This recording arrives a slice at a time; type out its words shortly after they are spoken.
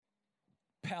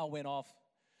pow went off.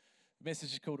 The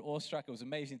message is called Awestruck. It was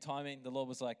amazing timing. The Lord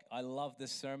was like, I love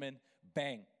this sermon.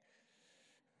 Bang.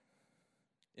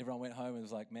 Everyone went home and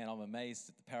was like, man, I'm amazed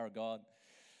at the power of God,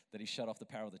 that he shut off the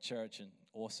power of the church, and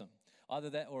awesome. Either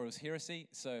that or it was heresy.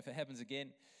 So if it happens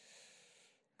again,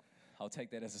 I'll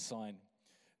take that as a sign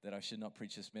that I should not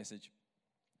preach this message.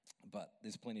 But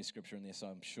there's plenty of scripture in there, so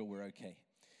I'm sure we're okay.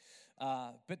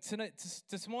 But tonight,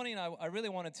 this morning, I really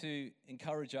wanted to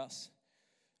encourage us,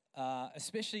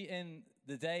 especially in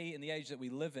the day and the age that we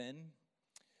live in,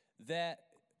 that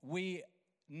we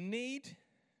need,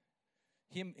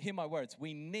 hear my words,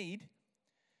 we need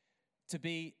to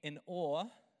be in awe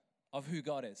of who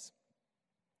God is.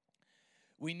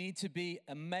 We need to be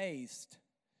amazed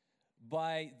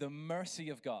by the mercy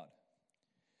of God.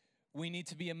 We need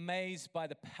to be amazed by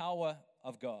the power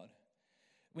of God.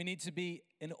 We need to be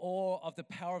in awe of the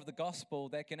power of the gospel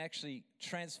that can actually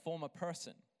transform a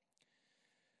person.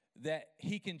 That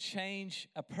he can change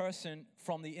a person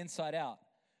from the inside out.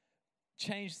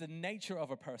 Change the nature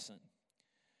of a person.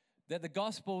 That the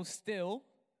gospel still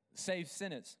saves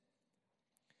sinners.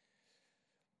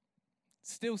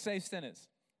 Still saves sinners.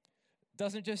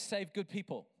 Doesn't just save good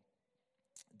people.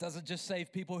 Doesn't just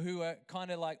save people who are kind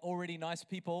of like already nice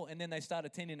people and then they start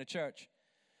attending a church.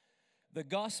 The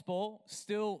gospel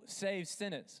still saves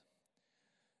sinners.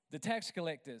 The tax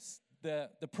collectors, the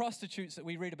prostitutes that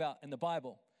we read about in the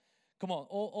Bible. Come on,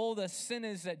 all the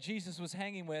sinners that Jesus was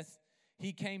hanging with,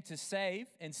 he came to save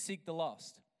and seek the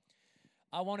lost.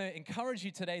 I want to encourage you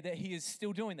today that he is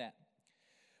still doing that.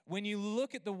 When you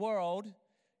look at the world,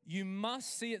 you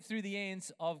must see it through the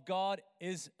lens of God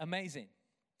is amazing.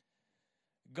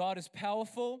 God is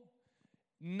powerful.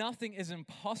 Nothing is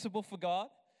impossible for God.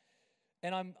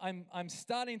 And I'm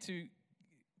starting to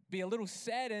be a little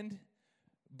saddened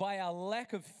by our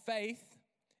lack of faith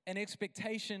and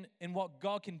expectation in what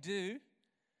God can do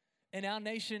in our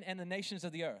nation and the nations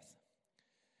of the earth.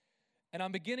 And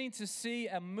I'm beginning to see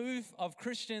a move of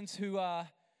Christians who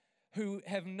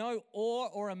have no awe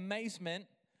or amazement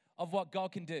of what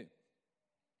God can do.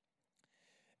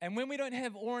 And when we don't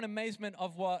have awe and amazement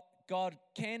of what God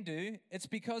can do, it's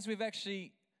because we've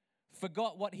actually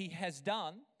forgot what he has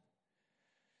done.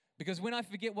 Because when I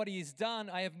forget what he has done,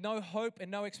 I have no hope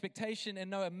and no expectation and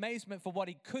no amazement for what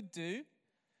he could do.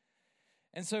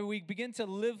 And so we begin to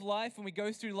live life and we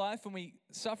go through life and we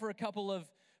suffer a couple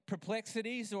of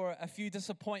perplexities or a few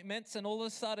disappointments, and all of a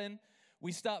sudden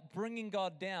we start bringing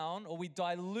God down, or we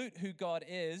dilute who God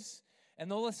is,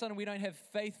 and all of a sudden we don't have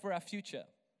faith for our future.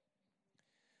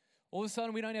 All of a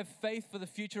sudden we don't have faith for the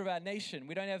future of our nation.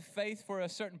 We don't have faith for a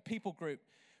certain people group.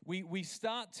 We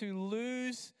start to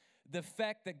lose the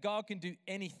fact that God can do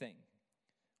anything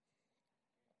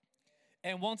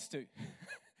and wants to.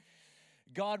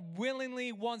 God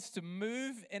willingly wants to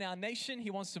move in our nation. He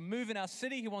wants to move in our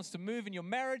city. He wants to move in your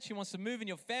marriage. He wants to move in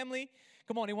your family.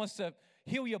 Come on, he wants to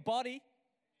heal your body.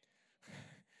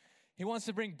 He wants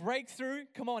to bring breakthrough.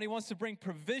 Come on, he wants to bring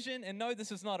provision. And no,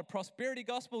 this is not a prosperity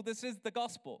gospel. This is the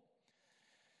gospel.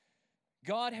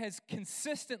 God has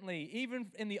consistently, even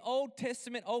in the Old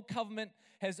Testament, Old Covenant,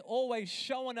 has always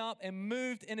shown up and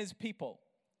moved in his people.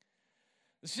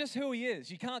 It's just who he is.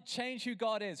 You can't change who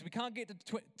God is. We can't get to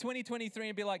 2023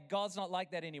 and be like, God's not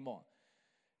like that anymore.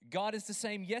 God is the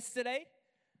same yesterday,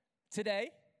 today,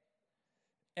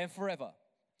 and forever.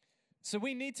 So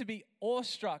we need to be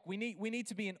awestruck. We need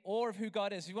to be in awe of who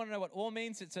God is. You want to know what awe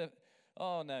means? It's a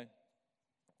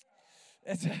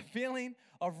feeling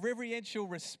of reverential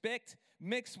respect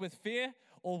mixed with fear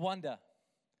or wonder.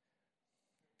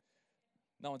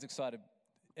 No one's excited.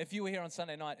 If you were here on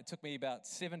Sunday night, it took me about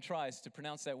 7 tries to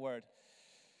pronounce that word.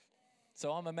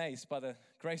 So I'm amazed by the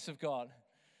grace of God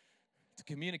to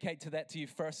communicate to you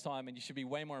first time, and you should be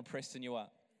way more impressed than you are.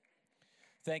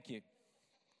 Thank you.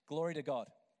 Glory to God.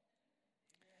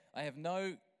 I have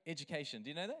no education. Do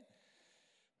you know that?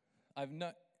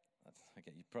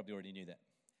 Okay, you probably already knew that.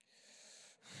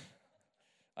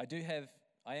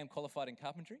 I am qualified in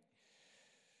carpentry,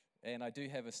 and I do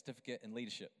have a certificate in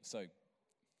leadership. So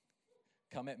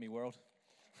come at me, world.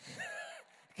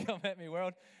 Come at me,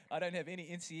 world. I don't have any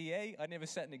NCEA. I never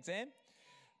sat an exam.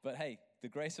 But hey, the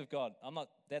grace of God.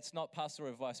 That's not pastoral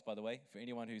advice, by the way, for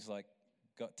anyone who's like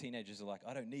got teenagers who are like,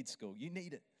 I don't need school. You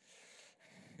need it.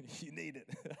 You need it.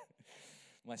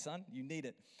 My son, you need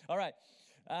it. All right.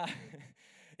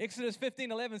 Exodus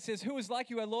 15:11 says, who is like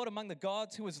you, O Lord, among the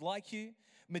gods? Who is like you?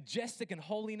 Majestic in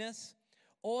holiness,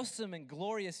 awesome in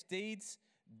glorious deeds,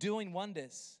 doing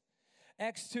wonders.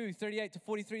 Acts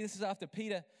 2:38-43. This is after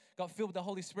Peter got filled with the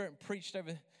Holy Spirit and preached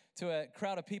over to a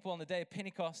crowd of people on the day of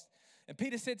Pentecost. And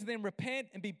Peter said to them, repent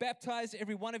and be baptized,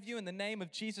 every one of you, in the name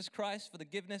of Jesus Christ for the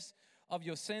forgiveness of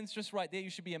your sins. Just right there, you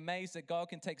should be amazed that God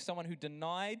can take someone who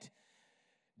denied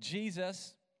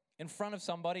Jesus in front of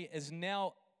somebody, is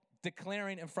now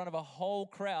declaring in front of a whole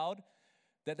crowd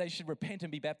that they should repent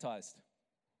and be baptized.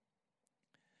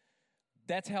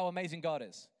 That's how amazing God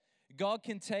is. God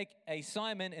can take a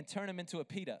Simon and turn him into a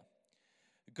Peter.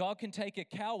 God can take a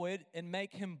coward and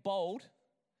make him bold,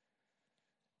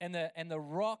 and the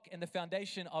rock and the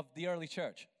foundation of the early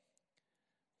church.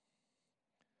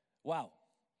 Wow,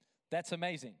 that's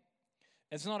amazing.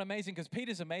 It's not amazing because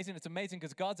Peter's amazing. It's amazing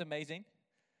because God's amazing.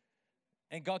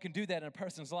 And God can do that in a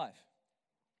person's life.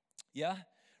 Yeah?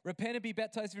 Repent and be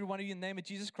baptized, every one of you, in the name of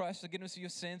Jesus Christ, for the forgiveness of your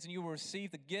sins, and you will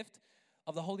receive the gift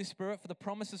of the Holy Spirit, for the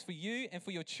promises for you and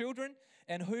for your children,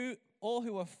 and all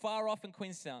who are far off in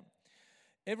Queenstown.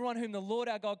 Everyone whom the Lord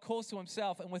our God calls to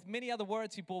himself, and with many other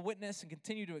words he bore witness and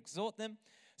continued to exhort them,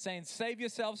 saying, save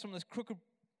yourselves from this crooked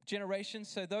generation.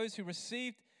 So those who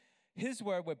received his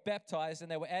word were baptized, and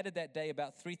they were added that day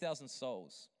about 3,000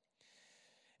 souls.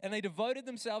 And they devoted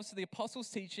themselves to the apostles'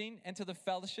 teaching and to the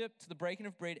fellowship, to the breaking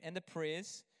of bread and the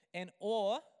prayers. And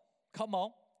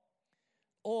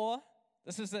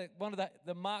this is one of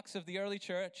the marks of the early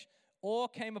church, awe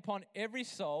came upon every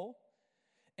soul,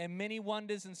 and many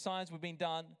wonders and signs were being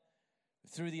done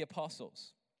through the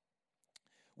apostles.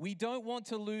 We don't want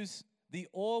to lose the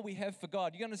awe we have for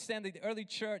God. You understand that the early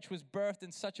church was birthed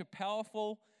in such a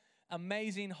powerful,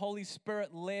 amazing, Holy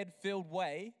Spirit-led, filled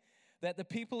way that the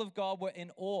people of God were in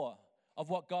awe of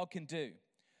what God can do.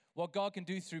 What God can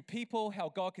do through people, how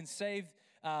God can save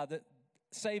out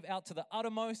to the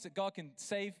uttermost, that God can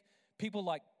save people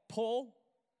like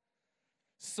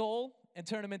Saul, and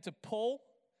turn him into Paul.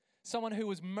 Someone who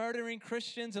was murdering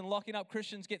Christians and locking up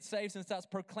Christians gets saved and starts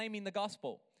proclaiming the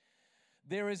gospel.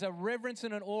 There is a reverence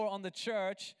and an awe on the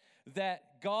church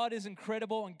that God is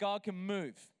incredible and God can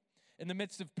move. In the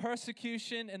midst of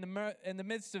persecution, in the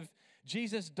midst of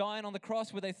Jesus dying on the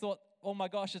cross where they thought, oh my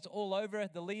gosh, it's all over,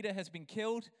 the leader has been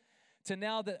killed, to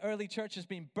now the early church has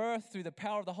been birthed through the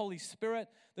power of the Holy Spirit,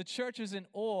 the church is in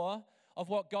awe of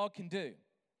what God can do.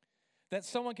 That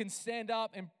someone can stand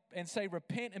up and say,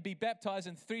 repent and be baptized,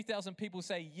 and 3,000 people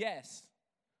say yes.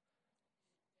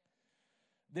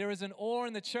 There is an awe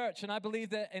in the church, and I believe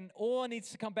that an awe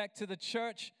needs to come back to the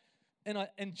church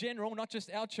in general, not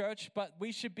just our church, but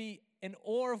we should be in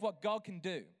awe of what God can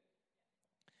do.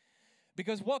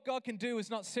 Because what God can do is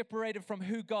not separated from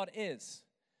who God is.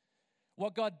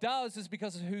 What God does is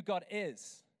because of who God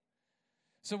is.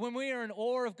 So when we are in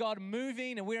awe of God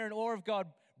moving, and we're in awe of God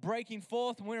breaking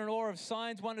forth, and we're in awe of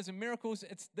signs, wonders, and miracles,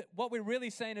 what we're really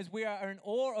saying is we are in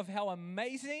awe of how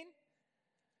amazing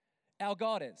our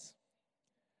God is.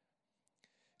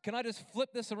 Can I just flip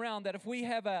this around, that if we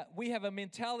have a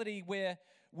mentality where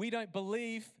we don't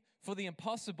believe for the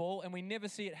impossible and we never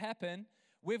see it happen,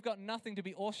 we've got nothing to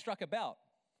be awestruck about.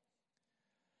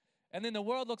 And then the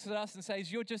world looks at us and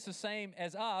says, you're just the same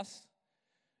as us.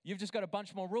 You've just got a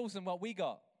bunch more rules than what we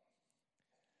got.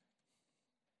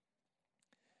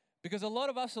 Because a lot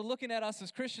of us are looking at us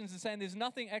as Christians and saying there's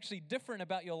nothing actually different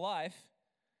about your life.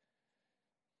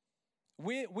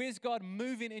 Where's God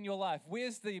moving in your life?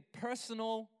 Where's the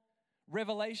personal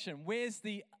revelation? Where's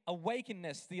the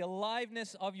awakeness, the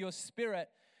aliveness of your spirit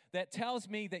that tells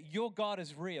me that your God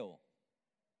is real?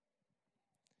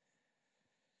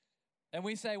 And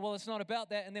we say, well, it's not about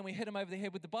that, and then we hit him over the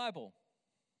head with the Bible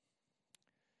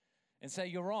and say,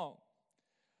 you're wrong.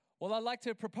 Well, I'd like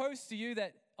to propose to you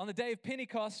that on the day of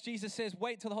Pentecost, Jesus says,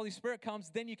 wait till the Holy Spirit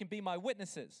comes, then you can be my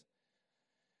witnesses.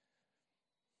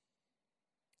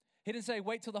 He didn't say,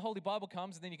 wait till the Holy Bible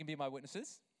comes, and then you can be my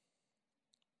witnesses.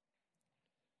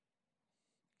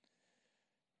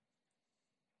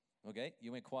 Okay,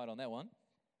 you went quiet on that one.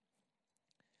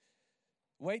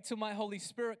 Wait till my Holy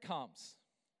Spirit comes.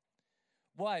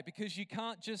 Why? Because you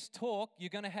can't just talk, you're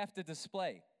going to have to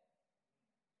display.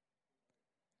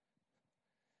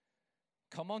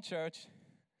 Come on, church.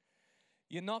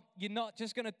 You're not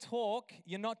just going to talk,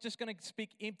 you're not just going to speak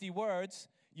empty words,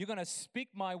 you're going to speak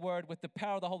my word with the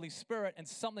power of the Holy Spirit, and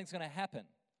something's going to happen.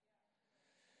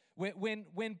 When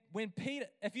Peter,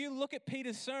 if you look at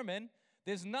Peter's sermon,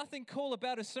 there's nothing cool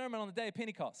about his sermon on the day of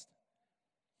Pentecost.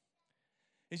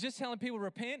 He's just telling people to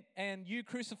repent, and you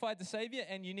crucified the Savior,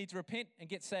 and you need to repent and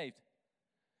get saved.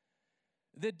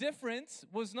 The difference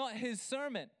was not his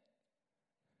sermon.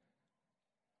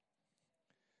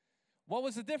 What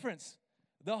was the difference?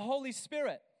 The Holy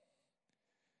Spirit.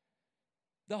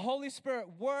 The Holy Spirit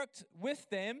worked with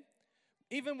them.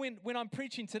 Even when I'm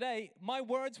preaching today, my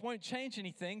words won't change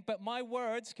anything, but my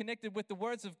words connected with the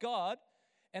words of God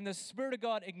and the Spirit of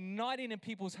God igniting in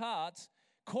people's hearts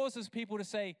causes people to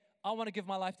say, I want to give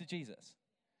my life to Jesus.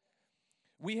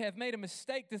 We have made a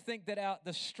mistake to think that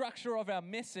the structure of our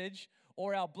message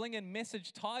or our blingin'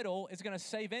 message title is going to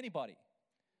save anybody.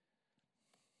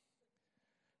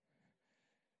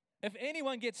 If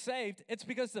anyone gets saved, it's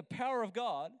because the power of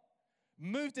God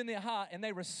moved in their heart and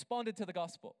they responded to the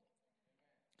gospel.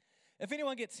 If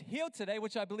anyone gets healed today,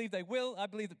 which I believe they will, I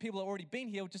believe that people have already been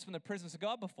healed just from the presence of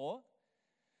God before.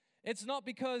 It's not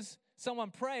because someone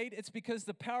prayed, it's because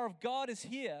the power of God is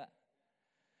here.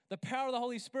 The power of the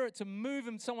Holy Spirit to move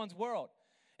in someone's world.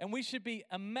 And we should be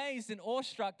amazed and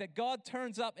awestruck that God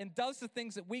turns up and does the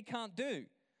things that we can't do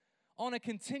on a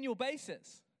continual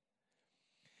basis.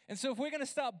 And so if we're going to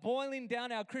start boiling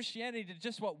down our Christianity to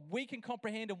just what we can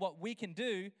comprehend and what we can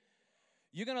do,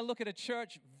 you're going to look at a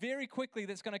church very quickly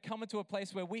that's going to come into a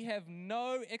place where we have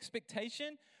no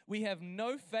expectation, we have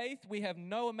no faith, we have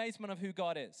no amazement of who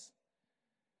God is.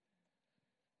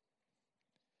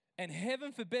 And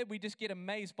heaven forbid we just get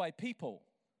amazed by people.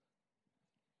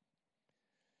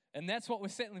 And that's what we're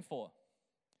settling for.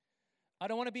 I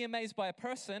don't want to be amazed by a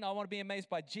person, I want to be amazed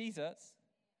by Jesus.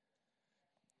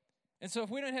 And so if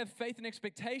we don't have faith and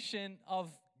expectation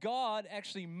of God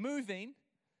actually moving,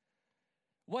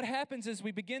 what happens is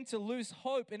we begin to lose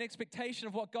hope and expectation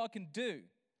of what God can do.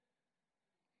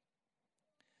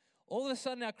 All of a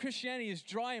sudden, our Christianity is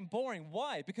dry and boring.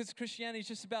 Why? Because Christianity is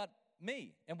just about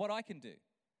me and what I can do.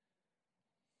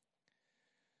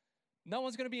 No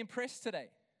one's going to be impressed today.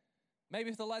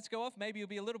 Maybe if the lights go off, maybe you'll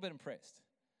be a little bit impressed.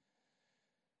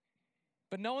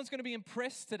 But no one's going to be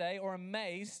impressed today or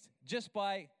amazed just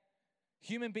by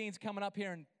human beings coming up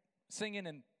here and singing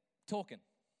and talking.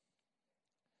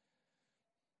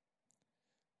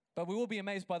 But we will be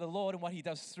amazed by the Lord and what He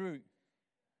does through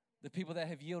the people that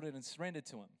have yielded and surrendered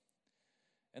to Him.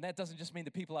 And that doesn't just mean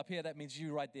the people up here, that means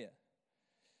you right there.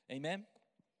 Amen?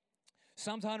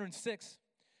 Psalms 106,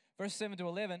 verse 7 to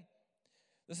 11.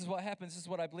 This is what happens. This is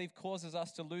what I believe causes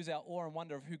us to lose our awe and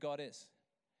wonder of who God is.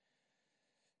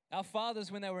 Our fathers,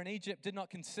 when they were in Egypt, did not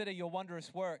consider your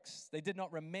wondrous works. They did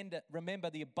not remember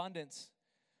the abundance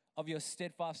of your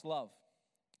steadfast love,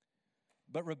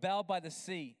 but rebelled by the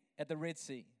sea at the Red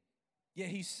Sea. Yet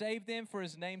He saved them for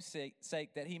His name's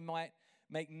sake, that He might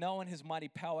make known His mighty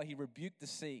power. He rebuked the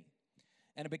sea,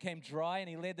 and it became dry, and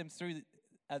He led them through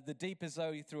the deep as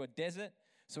though through a desert.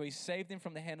 So He saved them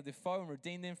from the hand of the foe and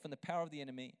redeemed them from the power of the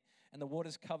enemy. And the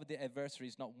waters covered their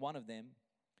adversaries. Not one of them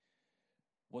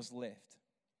was left.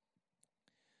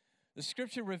 The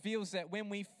scripture reveals that when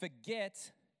we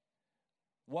forget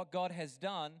what God has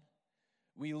done,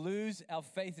 we lose our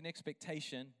faith and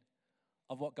expectation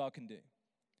of what God can do.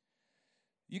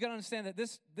 You got to understand that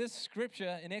this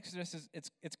scripture in Exodus,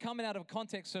 it's coming out of a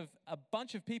context of a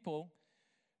bunch of people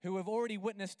who have already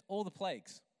witnessed all the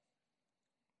plagues.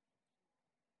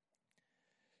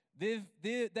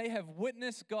 They have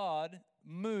witnessed God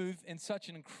move in such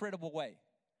an incredible way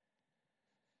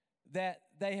that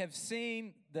they have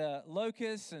seen the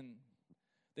locusts and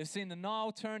they've seen the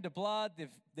Nile turn to blood.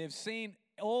 They've seen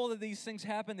all of these things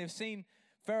happen. They've seen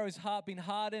Pharaoh's heart being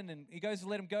hardened and he goes to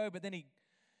let him go, but then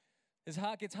his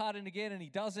heart gets hardened again and he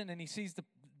doesn't, and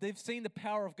they've seen the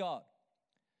power of God.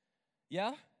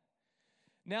 Yeah?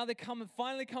 Now they're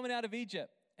finally coming out of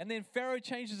Egypt, and then Pharaoh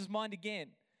changes his mind again.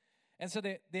 And so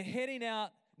they're heading out.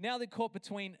 Now they're caught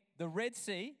between the Red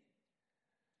Sea,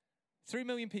 3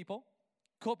 million people,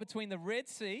 caught between the Red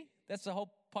Sea. That's the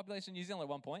whole population of New Zealand at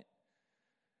one point.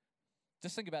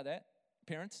 Just think about that,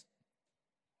 parents.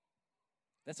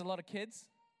 That's a lot of kids,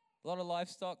 a lot of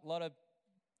livestock, a lot of,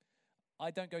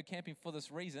 I don't go camping for this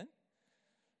reason.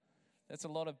 That's a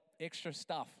lot of extra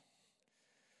stuff.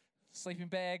 Sleeping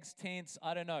bags, tents,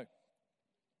 I don't know.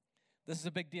 This is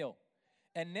a big deal.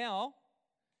 And now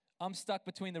I'm stuck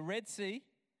between the Red Sea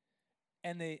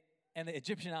and the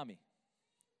Egyptian army.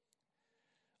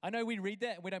 I know we read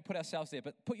that and we don't put ourselves there,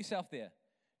 but put yourself there.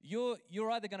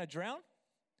 You're either going to drown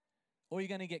or you're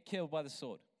going to get killed by the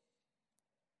sword.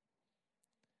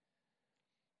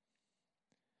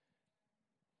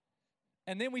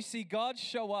 And then we see God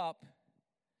show up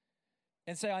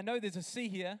and say, I know there's a sea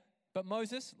here, but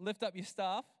Moses, lift up your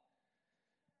staff.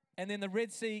 And then the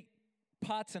Red Sea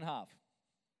parts in half.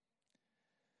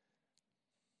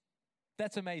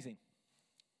 That's amazing.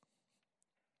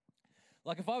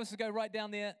 Like if I was to go right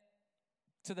down there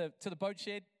to the boat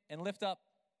shed and lift up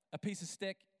a piece of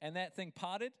stick and that thing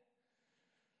parted,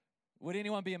 would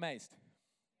anyone be amazed?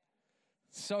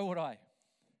 So would I.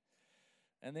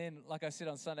 And then, like I said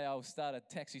on Sunday, I'll start a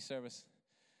taxi service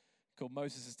called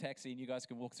Moses' Taxi, and you guys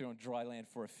can walk through on dry land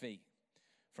for a fee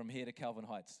from here to Calvin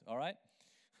Heights, all right?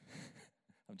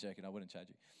 I'm joking. I wouldn't charge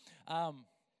you.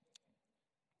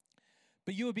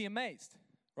 But you would be amazed,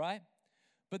 right?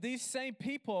 But these same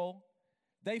people,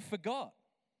 they forgot.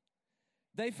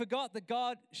 They forgot that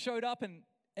God showed up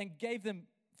and gave them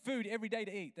food every day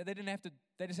to eat, that they didn't have to,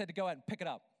 they just had to go out and pick it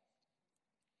up.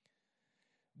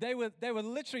 They were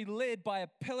literally led by a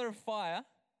pillar of fire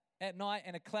at night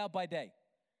and a cloud by day.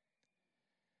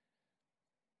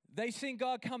 They seen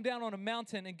God come down on a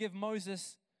mountain and give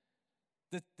Moses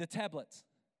the tablets.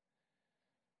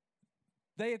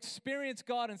 They experienced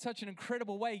God in such an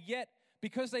incredible way, yet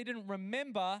because they didn't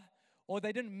remember or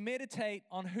they didn't meditate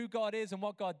on who God is and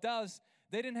what God does,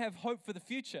 they didn't have hope for the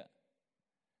future.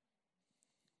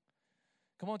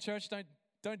 Come on, church,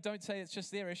 don't say it's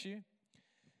just their issue.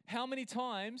 How many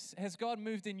times has God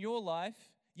moved in your life,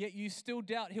 yet you still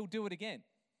doubt He'll do it again?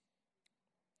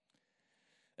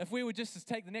 If we were just to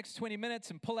take the next 20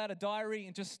 minutes and pull out a diary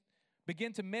and just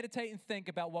begin to meditate and think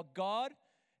about what God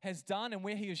has done and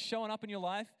where He is showing up in your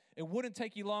life, it wouldn't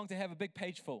take you long to have a big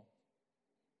page full.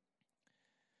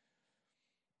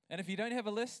 And if you don't have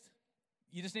a list,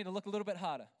 you just need to look a little bit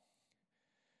harder,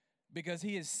 because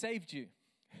He has saved you.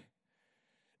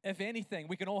 If anything,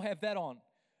 we can all have that on.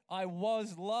 I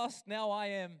was lost, now I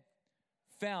am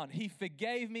found. He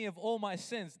forgave me of all my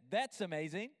sins. That's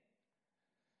amazing.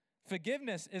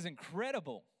 Forgiveness is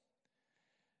incredible.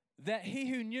 That He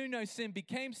who knew no sin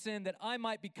became sin, that I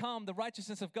might become the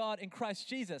righteousness of God in Christ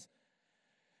Jesus.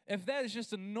 If that is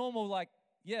just a normal, like,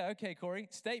 yeah, okay, Corey,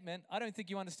 statement, I don't think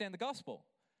you understand the gospel.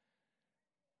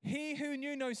 He who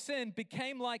knew no sin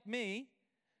became like me,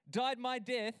 died my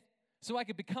death, so I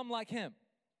could become like Him.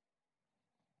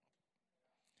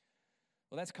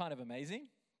 Well, that's kind of amazing.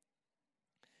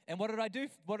 And what did I do?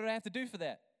 What did I have to do for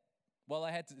that? Well,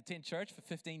 I had to attend church for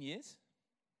 15 years.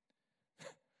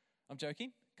 I'm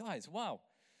joking. Guys, wow.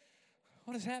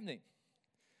 What is happening?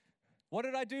 What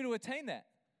did I do to attain that?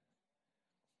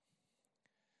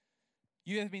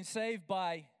 You have been saved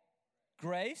by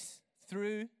grace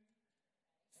through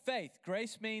faith.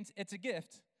 Grace means it's a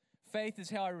gift. Faith is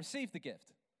how I received the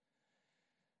gift.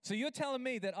 So you're telling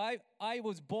me that I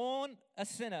was born a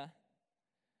sinner.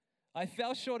 I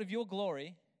fell short of your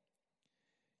glory.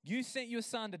 You sent your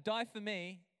Son to die for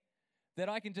me, that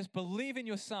I can just believe in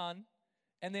your Son,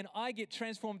 and then I get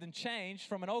transformed and changed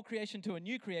from an old creation to a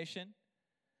new creation.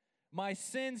 My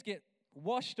sins get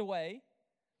washed away.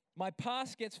 My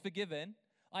past gets forgiven.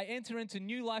 I enter into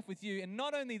new life with you. And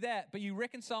not only that, but you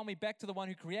reconcile me back to the one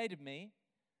who created me.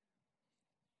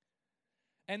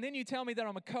 And then you tell me that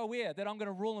I'm a co-heir, that I'm going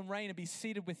to rule and reign and be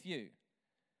seated with you.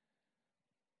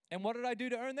 And what did I do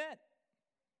to earn that?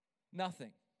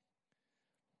 Nothing.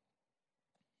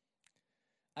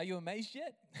 Are you amazed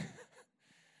yet?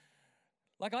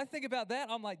 Like, I think about that,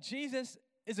 I'm like, Jesus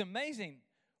is amazing.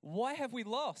 Why have we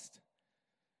lost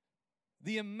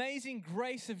the amazing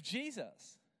grace of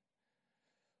Jesus?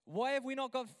 Why have we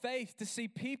not got faith to see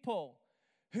people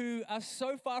who are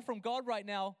so far from God right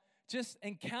now just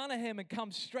encounter Him and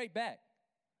come straight back?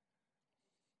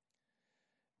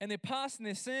 And their past and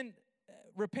their sin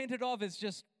repented of is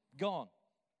just gone.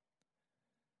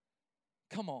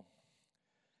 Come on.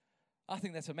 I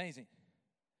think that's amazing.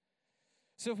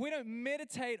 So if we don't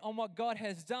meditate on what God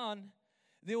has done,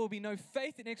 there will be no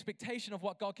faith and expectation of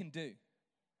what God can do.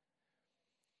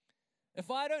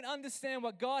 If I don't understand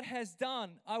what God has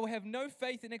done, I will have no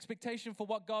faith and expectation for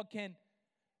what God can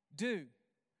do.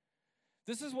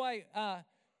 This is why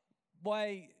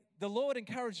the Lord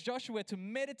encouraged Joshua to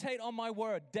meditate on my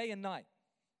word day and night.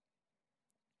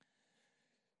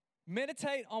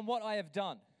 Meditate on what I have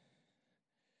done.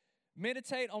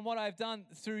 Meditate on what I've done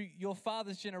through your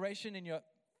father's generation and your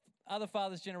other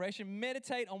father's generation.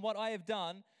 Meditate on what I have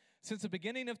done since the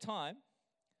beginning of time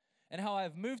and how I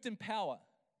have moved in power.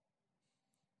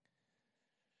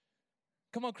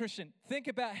 Come on, Christian. Think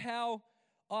about how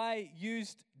I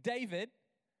used David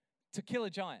to kill a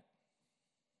giant.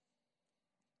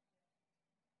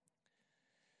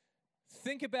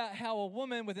 Think about how a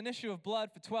woman with an issue of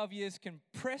blood for 12 years can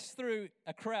press through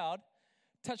a crowd,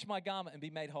 touch my garment, and be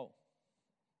made whole.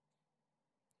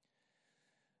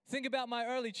 Think about my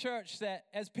early church, that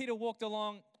as Peter walked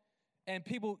along and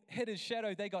people hit his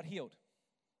shadow, they got healed.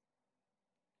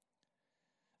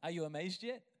 Are you amazed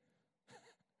yet?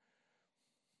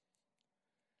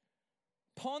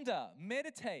 Ponder,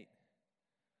 meditate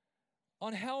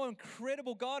on how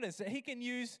incredible God is, that He can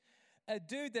use a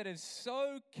dude that is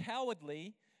so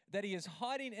cowardly that he is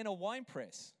hiding in a wine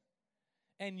press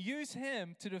and use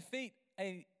him to defeat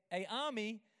a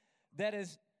army that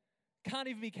can't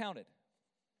even be counted.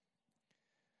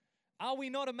 Are we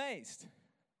not amazed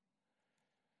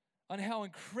on how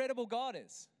incredible God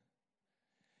is?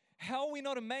 How are we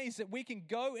not amazed that we can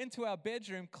go into our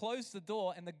bedroom, close the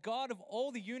door, and the God of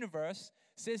all the universe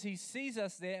says he sees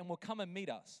us there and will come and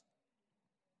meet us?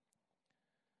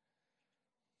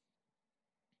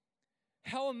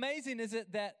 How amazing is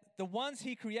it that the ones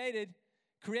he created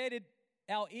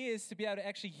our ears to be able to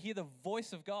actually hear the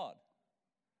voice of God?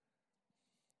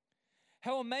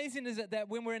 How amazing is it that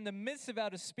when we're in the midst of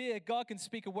our despair, God can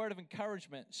speak a word of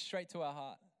encouragement straight to our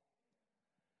heart?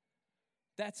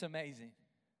 That's amazing.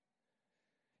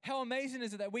 How amazing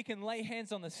is it that we can lay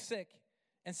hands on the sick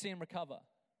and see them recover?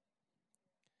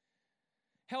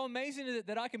 How amazing is it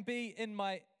that I can be in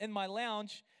my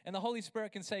lounge and the Holy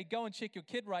Spirit can say, go and check your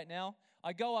kid right now.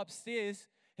 I go upstairs,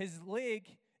 his leg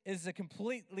is a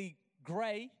completely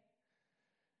gray,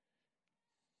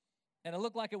 and it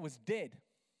looked like it was dead.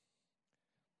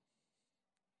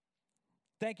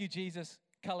 Thank you, Jesus.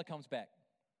 Color comes back.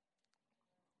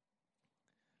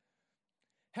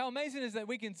 How amazing is that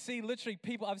we can see literally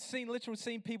people, I've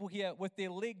seen people here with their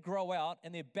leg grow out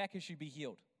and their back issue be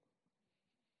healed.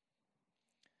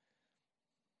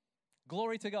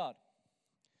 Glory to God.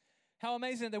 How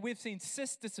amazing that we've seen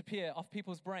cysts disappear off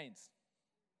people's brains.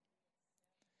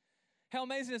 How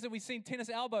amazing is that we've seen tennis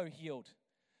elbow healed.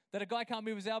 That a guy can't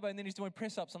move his elbow and then he's doing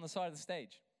press-ups on the side of the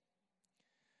stage.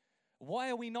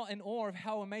 Why are we not in awe of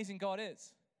how amazing God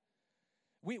is?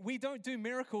 We don't do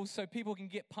miracles so people can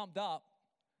get pumped up.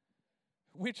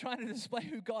 We're trying to display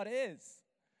who God is.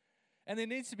 And there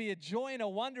needs to be a joy and a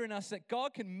wonder in us that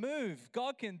God can move.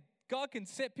 God can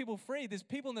set people free. There's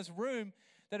people in this room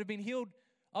that have been healed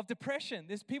of depression.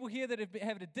 There's people here that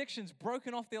have addictions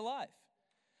broken off their life.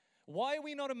 Why are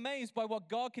we not amazed by what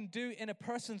God can do in a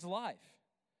person's life?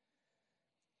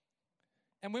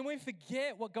 And when we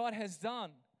forget what God has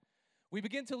done, we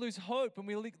begin to lose hope and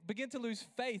we begin to lose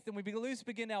faith and we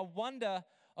begin our wonder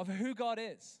of who God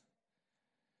is.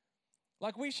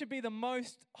 Like we should be the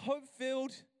most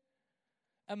hope-filled,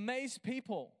 amazed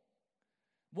people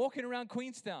walking around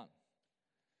Queenstown.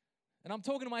 And I'm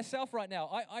talking to myself right now.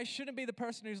 I shouldn't be the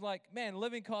person who's like, man,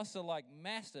 living costs are like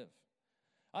massive.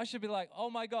 I should be like, oh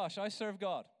my gosh, I serve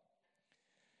God.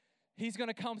 He's going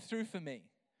to come through for me.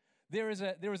 There is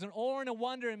an awe and a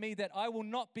wonder in me that I will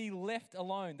not be left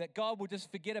alone, that God will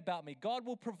just forget about me. God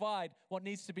will provide what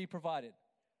needs to be provided.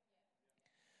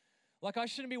 Like I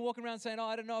shouldn't be walking around saying, oh,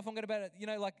 I don't know if I'm going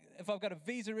to, like if I've got a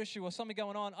visa issue or something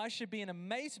going on. I should be in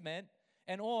amazement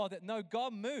and awe that no,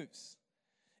 God moves.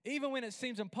 Even when it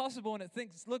seems impossible and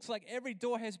looks like every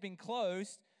door has been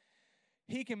closed,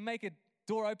 he can make a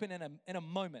door open in a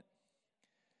moment.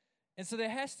 And so there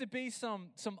has to be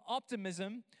some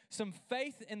optimism, some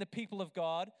faith in the people of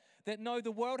God that no,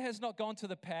 the world has not gone to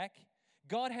the pack.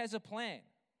 God has a plan.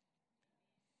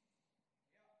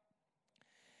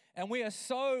 And we are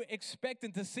so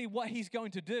expectant to see what he's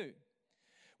going to do.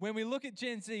 When we look at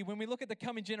Gen Z, when we look at the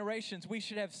coming generations, we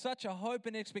should have such a hope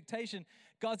and expectation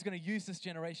God's going to use this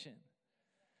generation.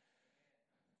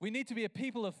 We need to be a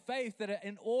people of faith that are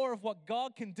in awe of what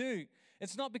God can do.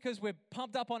 It's not because we're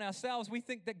pumped up on ourselves. We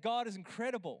think that God is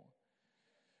incredible.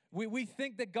 We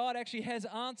think that God actually has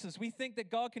answers. We think that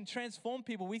God can transform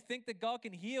people. We think that God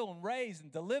can heal and raise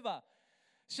and deliver.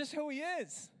 It's just who he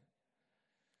is.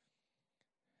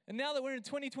 And now that we're in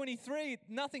 2023,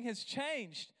 nothing has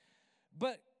changed.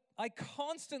 But I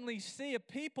constantly see a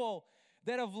people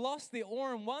that have lost their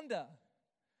awe and wonder.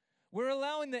 We're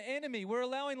allowing the enemy, we're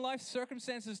allowing life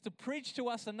circumstances to preach to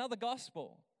us another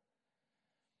gospel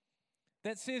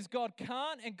that says God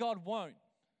can't and God won't.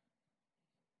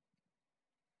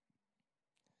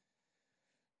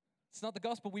 It's not the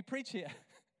gospel we preach here.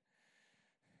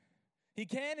 He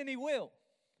can and he will.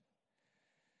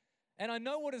 And I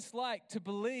know what it's like to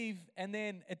believe and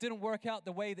then it didn't work out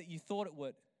the way that you thought it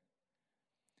would.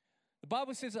 The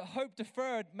Bible says that hope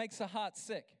deferred makes the heart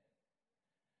sick.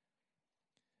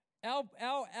 Our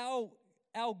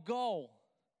goal,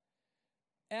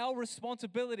 our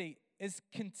responsibility is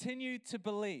continue to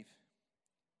believe.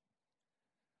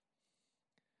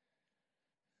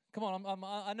 Come on,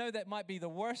 I know that might be the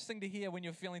worst thing to hear when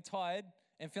you're feeling tired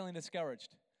and feeling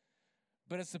discouraged,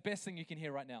 but it's the best thing you can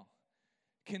hear right now.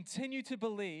 Continue to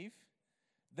believe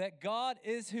that God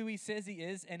is who he says he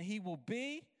is and he will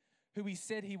be who he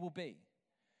said he will be.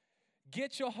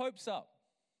 Get your hopes up.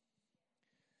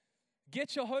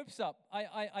 Get your hopes up.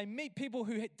 I meet people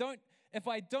who don't, if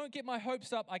I don't get my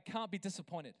hopes up, I can't be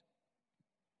disappointed.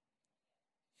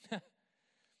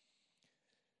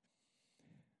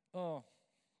 Oh,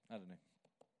 I don't know.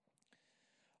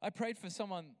 I prayed for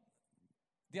someone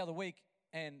the other week,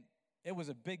 and it was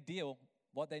a big deal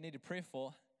what they needed prayer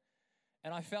for.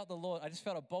 And I felt the Lord, I just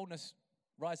felt a boldness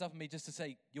rise up in me just to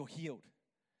say, you're healed.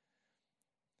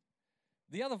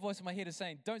 The other voice in my head is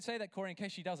saying, don't say that, Corey, in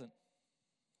case she doesn't.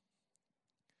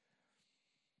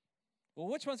 Well,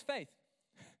 which one's faith?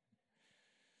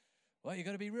 Well, you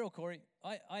got to be real, Corey.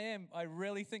 I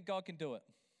really think God can do it.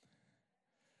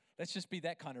 Let's just be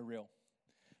that kind of real.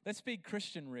 Let's be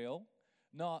Christian real,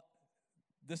 not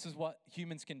this is what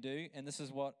humans can do and this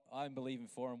is what I'm believing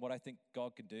for and what I think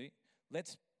God can do.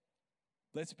 Let's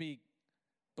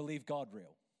believe God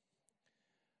real.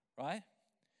 Right?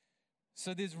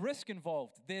 So there's risk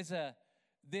involved. There's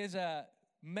a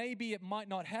maybe it might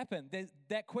not happen.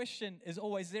 That question is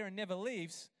always there and never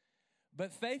leaves.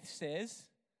 But faith says,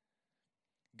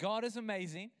 God is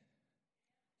amazing.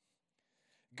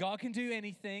 God can do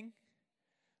anything.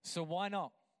 So why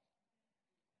not?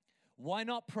 Why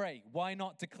not pray? Why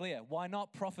not declare? Why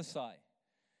not prophesy?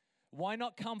 Why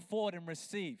not come forward and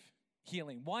receive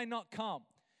healing? Why not come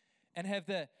and have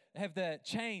the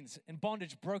chains and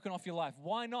bondage broken off your life?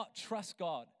 Why not trust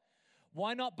God?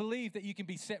 Why not believe that you can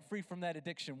be set free from that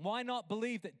addiction? Why not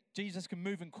believe that Jesus can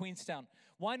move in Queenstown?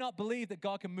 Why not believe that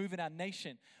God can move in our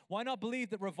nation? Why not believe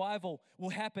that revival will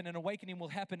happen and awakening will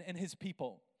happen in His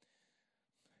people?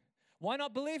 Why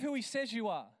not believe who He says you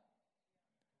are?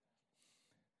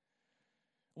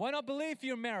 Why not believe for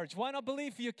your marriage? Why not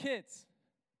believe for your kids?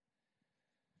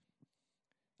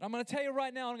 I'm going to tell you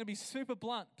right now, I'm going to be super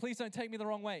blunt. Please don't take me the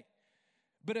wrong way.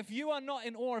 But if you are not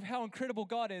in awe of how incredible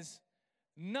God is,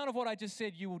 none of what I just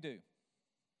said you will do.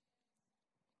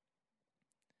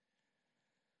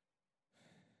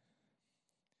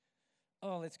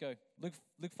 Oh, let's go. Luke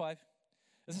 5.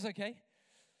 Is this okay?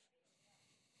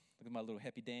 Look at my little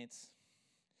happy dance.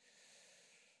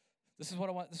 This is what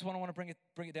I want to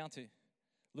bring it down to.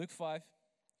 Luke 5,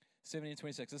 17 and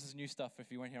 26. This is new stuff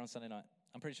if you weren't here on Sunday night.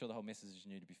 I'm pretty sure the whole message is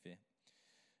new, to be fair.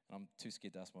 And I'm too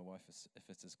scared to ask my wife if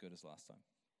it's as good as last time.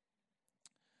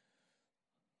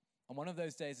 On one of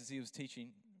those days as he was teaching,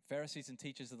 Pharisees and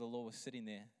teachers of the law were sitting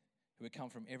there who had come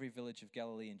from every village of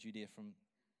Galilee and Judea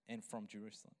and from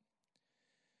Jerusalem.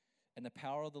 And the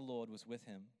power of the Lord was with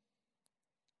him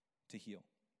to heal.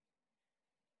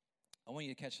 I want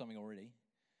you to catch something already.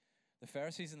 The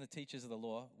Pharisees and the teachers of the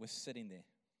law were sitting there.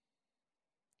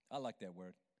 I like that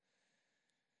word.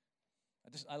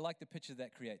 I like the picture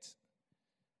that creates.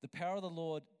 The power of the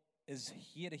Lord is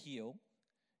here to heal,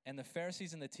 and the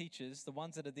Pharisees and the teachers, the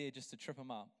ones that are there just to trip them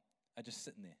up, are just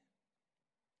sitting there.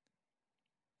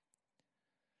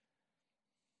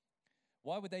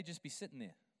 Why would they just be sitting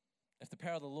there? If the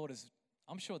power of the Lord is,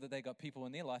 I'm sure that they got people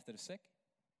in their life that are sick.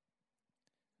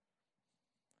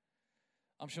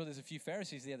 I'm sure there's a few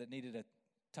Pharisees there that needed a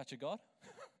touch of God.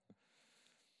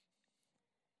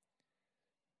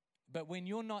 But when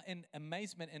you're not in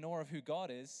amazement and awe of who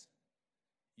God is,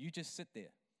 you just sit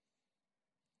there.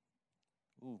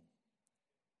 Ooh.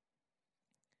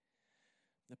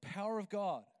 The power of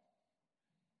God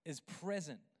is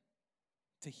present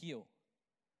to heal.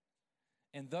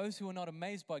 And those who are not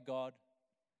amazed by God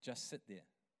just sit there.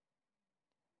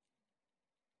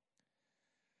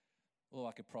 Oh,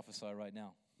 I could prophesy right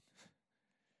now.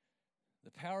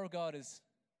 The power of God is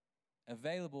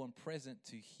available and present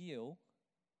to heal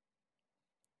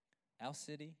our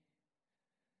city,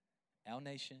 our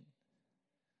nation.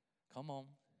 Come on.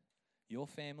 Your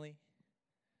family,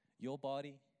 your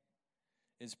body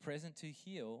is present to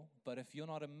heal, but if you're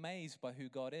not amazed by who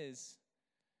God is,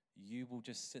 you will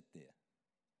just sit there.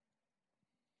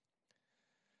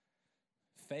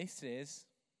 Faith says,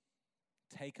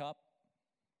 take up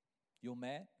your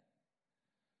mat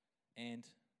and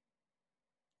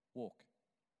walk.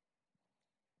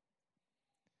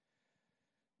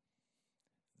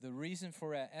 The reason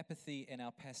for our apathy and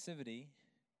our passivity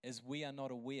is we are not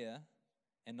aware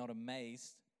and not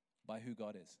amazed by who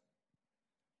God is.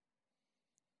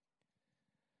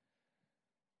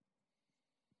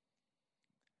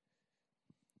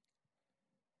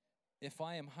 If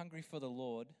I am hungry for the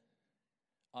Lord,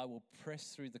 I will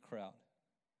press through the crowd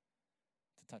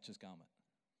to touch his garment.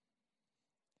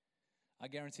 I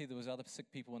guarantee there was other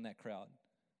sick people in that crowd.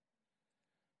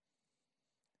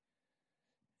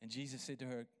 And Jesus said to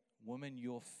her, "Woman,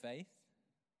 your faith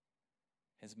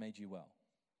has made you well."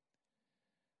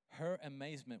 Her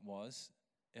amazement was,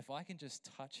 if I can just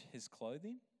touch his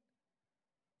clothing,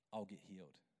 I'll get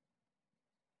healed.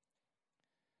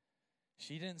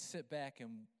 She didn't sit back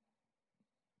and,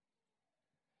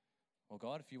 well,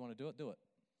 God, if you want to do it, do it.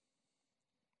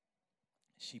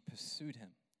 She pursued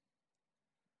him.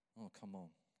 Oh, come on.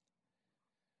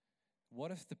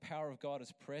 What if the power of God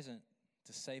is present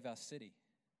to save our city?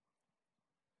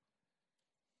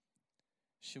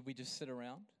 Should we just sit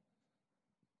around?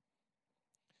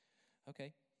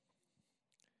 Okay.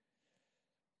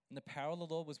 And the power of the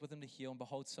Lord was with him to heal, and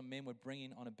behold, some men were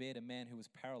bringing on a bed a man who was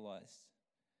paralyzed,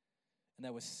 and they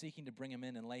were seeking to bring him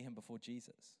in and lay him before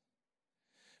Jesus.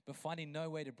 But finding no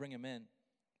way to bring him in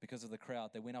because of the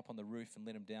crowd, they went up on the roof and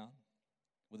let him down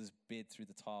with his bed through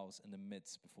the tiles in the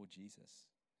midst before Jesus.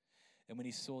 And when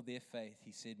he saw their faith,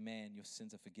 he said, "Man, your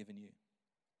sins are forgiven you."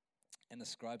 And the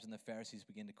scribes and the Pharisees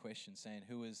began to question, saying,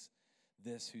 "Who is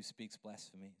this who speaks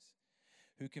blasphemies?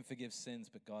 Who can forgive sins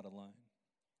but God alone?"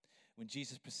 When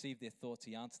Jesus perceived their thoughts,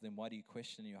 he answered them, "Why do you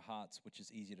question in your hearts, which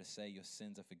is easier to say, 'Your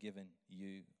sins are forgiven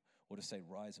you,' or to say,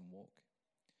 'Rise and walk'?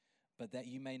 But that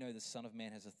you may know the Son of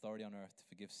Man has authority on earth to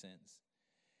forgive sins."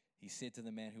 He said to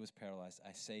the man who was paralyzed,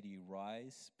 "I say to you,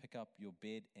 rise, pick up your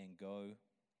bed, and go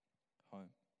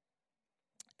home."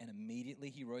 And immediately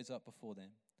he rose up before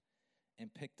them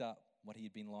and picked up what he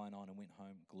had been lying on and went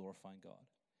home, glorifying God.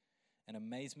 And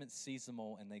amazement seized them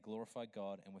all, and they glorified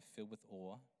God and were filled with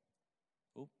awe.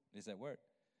 Oh, there's that word.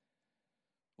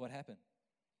 What happened?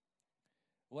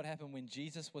 What happened when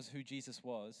Jesus was who Jesus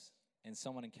was and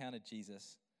someone encountered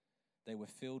Jesus? They were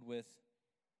filled with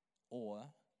awe,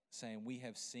 saying, "We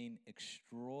have seen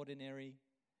extraordinary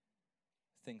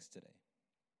things today."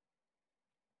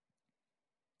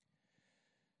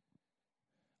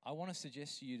 I want to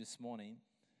suggest to you this morning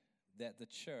that the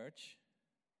church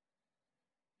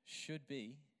should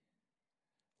be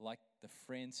like the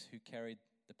friends who carried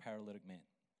the paralytic man.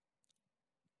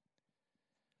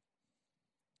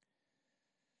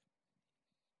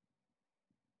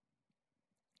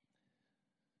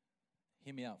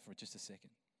 Hear me out for just a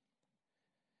second.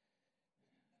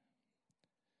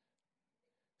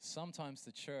 Sometimes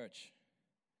the church,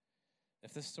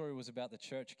 if this story was about the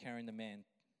church carrying the man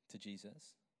to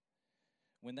Jesus,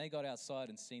 when they got outside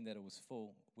and seen that it was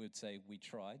full, we would say, "We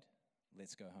tried,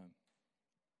 let's go home."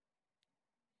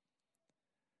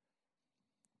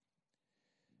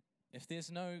 If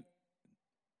there's no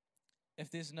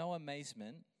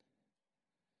amazement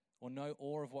or no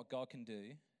awe of what God can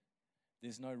do,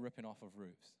 there's no ripping off of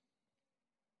roofs.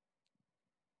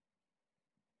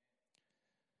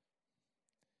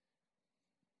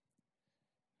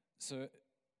 So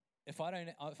if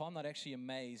I'm not actually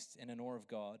amazed and in awe of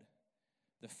God,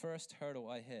 the first hurdle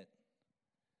I hit,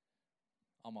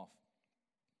 I'm off.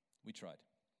 We tried.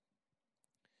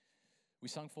 We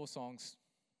sung 4 songs.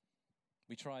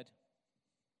 We tried.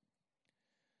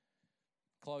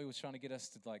 Chloe was trying to get us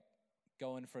to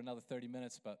go in for another 30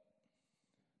 minutes, but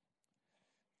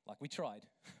we tried.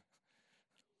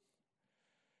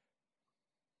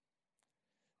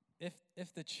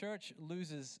 If the church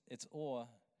loses its awe,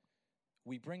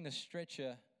 we bring the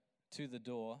stretcher to the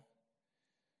door,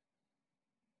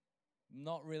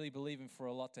 not really believing for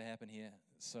a lot to happen here,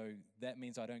 so that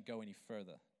means I don't go any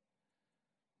further.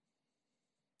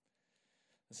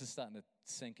 This is starting to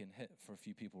sink and hit for a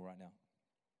few people right now.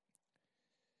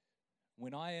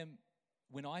 When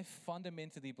I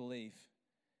fundamentally believe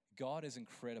God is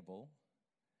incredible,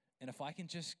 and if I can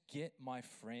just get my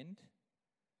friend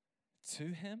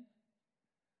to him,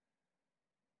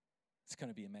 it's going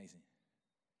to be amazing.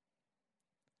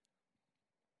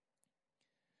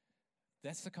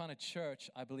 That's the kind of church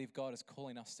I believe God is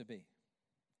calling us to be.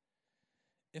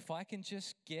 If I can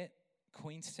just get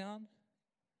Queenstown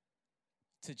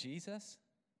to Jesus,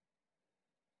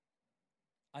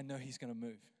 I know he's going to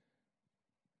move.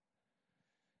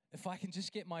 If I can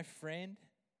just get my friend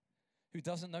who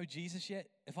doesn't know Jesus yet,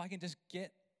 if I can just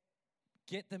get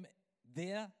them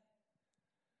there,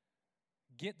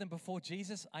 get them before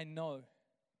Jesus, I know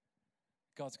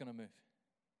God's going to move.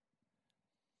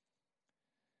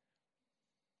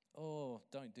 Oh,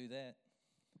 don't do that.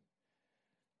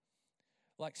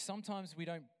 Sometimes we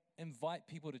don't invite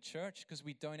people to church because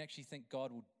we don't actually think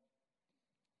God will.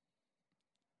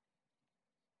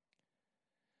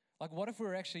 What if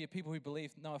we're actually a people who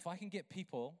believe, no, if I can get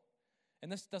people,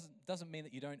 and this doesn't mean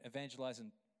that you don't evangelize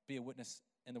and be a witness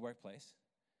in the workplace,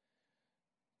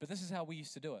 but this is how we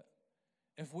used to do it.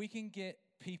 If we can get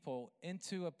people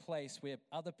into a place where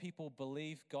other people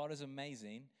believe God is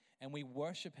amazing and we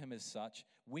worship him as such,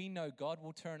 we know God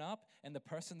will turn up and the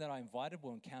person that I invited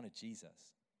will encounter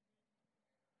Jesus.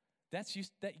 That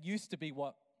used to be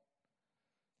what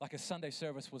a Sunday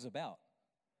service was about.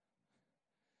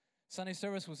 Sunday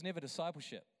service was never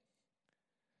discipleship.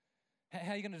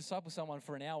 How are you going to disciple someone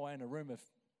for an hour in a room of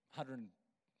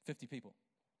 150 people?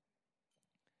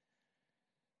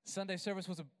 Sunday service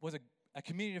was a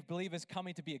community of believers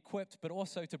coming to be equipped, but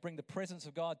also to bring the presence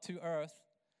of God to earth,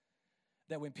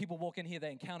 that when people walk in here,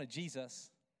 they encounter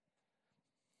Jesus.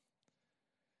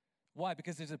 Why?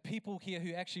 Because there's a people here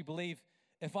who actually believe,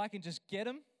 if I can just get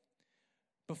them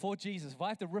before Jesus, if I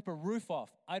have to rip a roof off,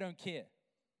 I don't care.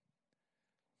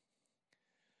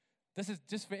 This is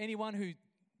just for anyone who,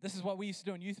 this is what we used to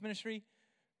do in youth ministry.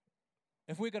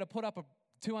 If we're going to put up a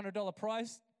 $200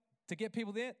 prize to get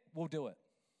people there, we'll do it.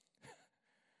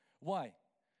 Why?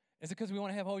 Is it because we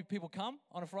want to have all people come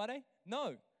on a Friday?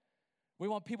 No. We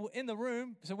want people in the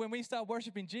room, so when we start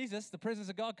worshiping Jesus, the presence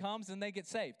of God comes and they get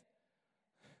saved.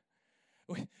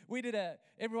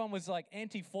 Everyone was like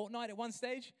anti-Fortnite at one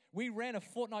stage. We ran a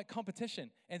Fortnite competition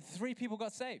and 3 people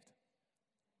got saved.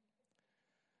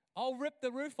 I'll rip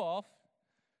the roof off.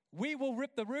 We will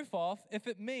rip the roof off if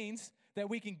it means that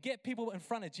we can get people in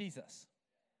front of Jesus.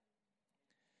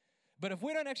 But if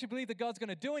we don't actually believe that God's going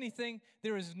to do anything,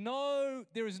 there is no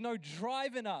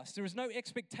drive in us. There is no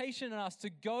expectation in us to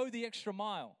go the extra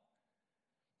mile.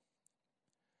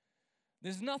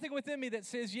 There's nothing within me that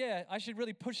says, yeah, I should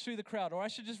really push through the crowd, or I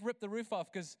should just rip the roof off,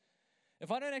 because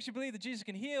if I don't actually believe that Jesus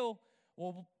can heal,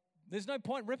 well, there's no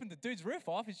point ripping the dude's roof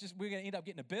off. It's just we're going to end up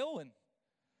getting a bill, and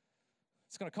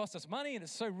it's going to cost us money, and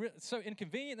it's so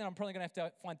inconvenient that I'm probably going to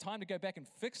have to find time to go back and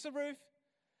fix the roof.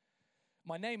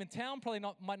 My name in town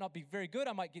might not be very good.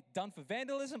 I might get done for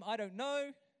vandalism. I don't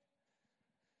know.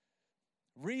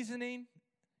 Reasoning,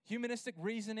 humanistic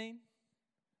reasoning.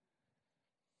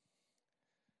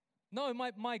 No,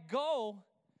 my goal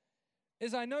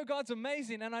is I know God's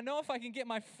amazing, and I know if I can get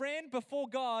my friend before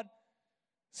God,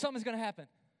 something's going to happen.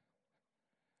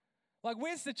 Like,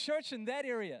 where's the church in that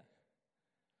area?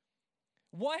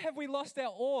 Why have we lost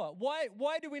our awe?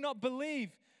 Why do we not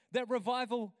believe that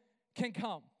revival can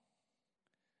come?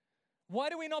 Why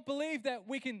do we not believe that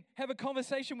we can have a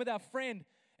conversation with our friend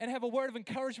and have a word of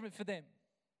encouragement for them?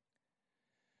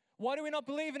 Why do we not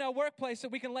believe in our workplace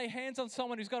that we can lay hands on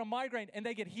someone who's got a migraine and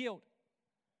they get healed?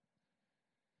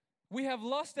 We have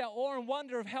lost our awe and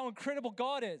wonder of how incredible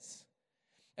God is.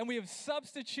 And we have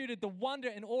substituted the wonder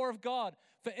and awe of God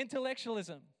for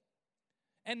intellectualism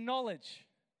and knowledge.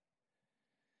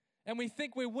 And we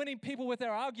think we're winning people with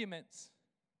our arguments.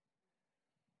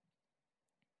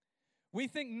 We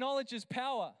think knowledge is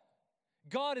power.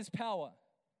 God is power.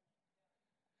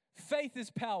 Faith is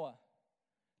power.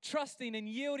 Trusting and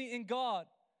yielding in God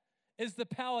is the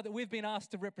power that we've been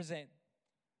asked to represent.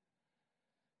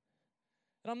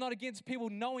 And I'm not against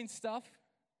people knowing stuff.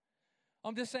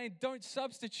 I'm just saying don't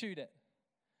substitute it.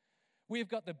 We've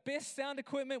got the best sound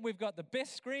equipment. We've got the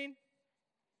best screen.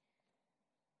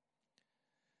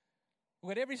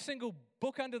 We've got every single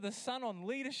book under the sun on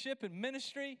leadership and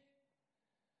ministry.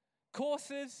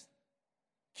 Courses,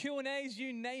 Q&As,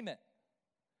 you name it.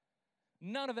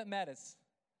 None of it matters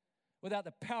without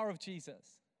the power of Jesus.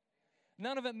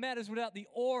 None of it matters without the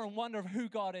awe and wonder of who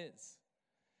God is.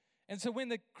 And so when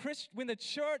the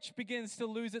church begins to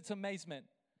lose its amazement,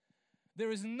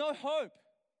 there is no hope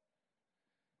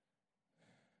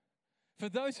for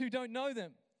those who don't know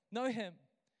Him.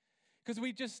 Because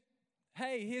we just,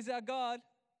 hey, here's our God.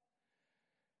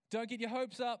 Don't get your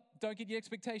hopes up. Don't get your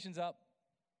expectations up.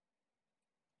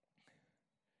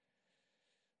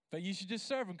 But you should just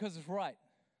serve Him because it's right.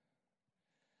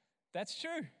 That's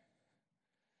true.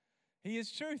 He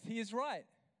is truth. He is right.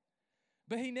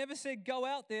 But He never said, go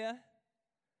out there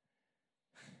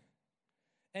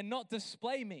and not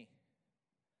display me.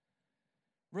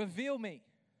 Reveal me.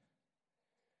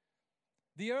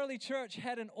 The early church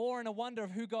had an awe and a wonder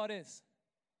of who God is.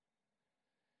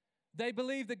 They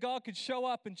believed that God could show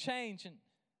up and change. And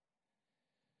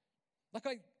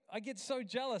like I get so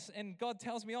jealous, and God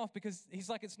tells me off because He's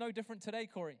like, it's no different today,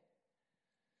 Corey.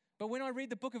 But when I read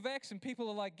the book of Acts and people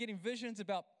are like getting visions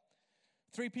about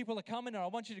 3 people are coming and I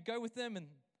want you to go with them, and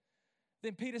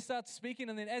then Peter starts speaking,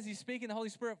 and then as he's speaking, the Holy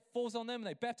Spirit falls on them and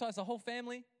they baptize the whole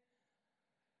family.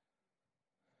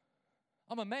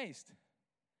 I'm amazed.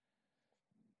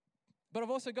 But I've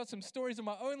also got some stories in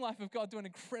my own life of God doing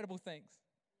incredible things.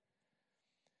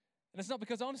 And it's not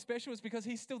because I'm special, it's because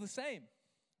He's still the same.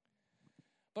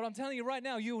 But I'm telling you right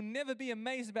now, you'll never be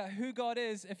amazed about who God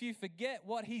is if you forget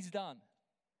what He's done.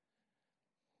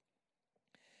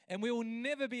 And we will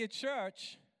never be a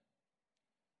church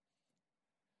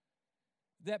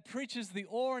that preaches the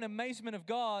awe and amazement of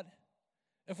God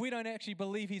if we don't actually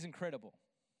believe He's incredible.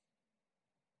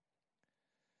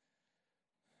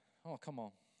 Oh, come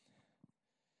on.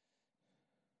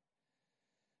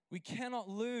 We cannot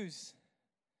lose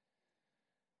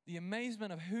the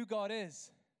amazement of who God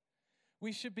is.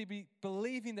 We should be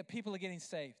believing that people are getting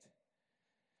saved.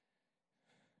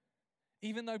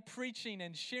 Even though preaching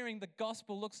and sharing the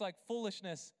gospel looks like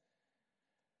foolishness,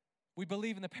 we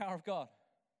believe in the power of God.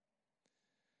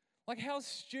 Like, how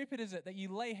stupid is it that you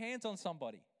lay hands on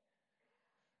somebody?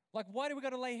 Like, why do we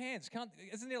got to lay hands?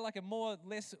 Isn't there like a more or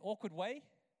less awkward way?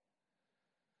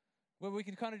 Where we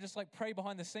can kind of just like pray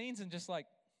behind the scenes and just like,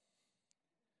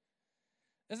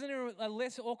 Isn't there a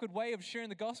less awkward way of sharing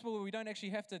the gospel where we don't actually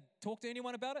have to talk to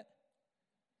anyone about it?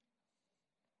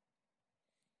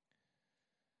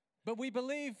 But we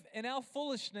believe in our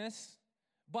foolishness,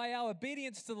 by our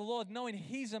obedience to the Lord, knowing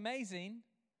He's amazing,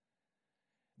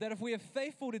 that if we are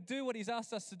faithful to do what He's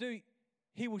asked us to do,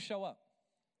 He will show up.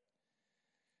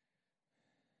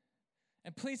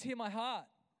 And please hear my heart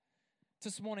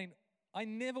this morning. I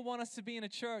never want us to be in a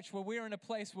church where we're in a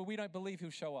place where we don't believe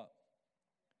He'll show up.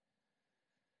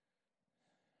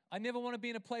 I never want to be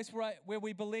in a place where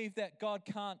we believe that God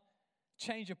can't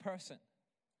change a person.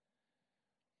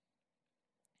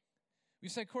 You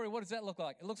say, Corey, what does that look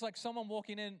like? It looks like someone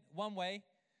walking in one way,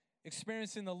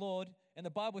 experiencing the Lord, and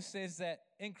the Bible says that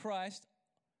in Christ,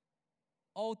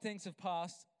 old things have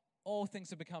passed, all things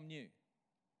have become new.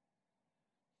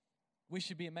 We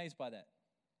should be amazed by that.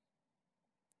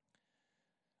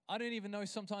 I don't even know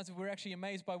sometimes if we're actually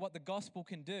amazed by what the gospel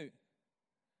can do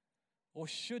or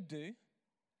should do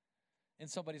in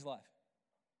somebody's life.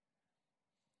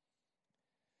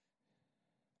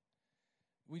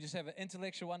 We just have an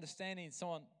intellectual understanding.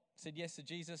 Someone said yes to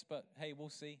Jesus, but hey, we'll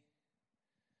see.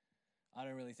 I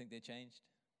don't really think they're changed.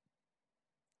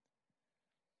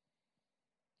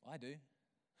 I do. The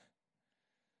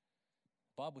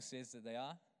Bible says that they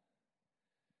are.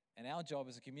 And our job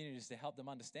as a community is to help them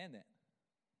understand that.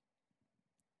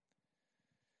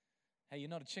 Hey, you're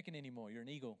not a chicken anymore. You're an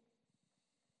eagle.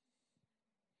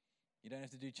 You don't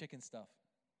have to do chicken stuff.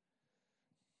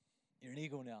 You're an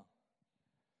eagle now.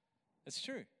 It's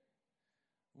true.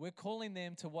 We're calling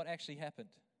them to what actually happened.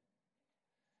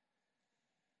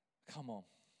 Come on.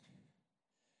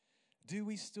 Do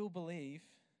we still believe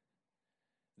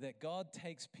that God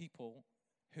takes people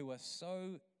who are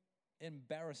so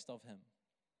embarrassed of Him?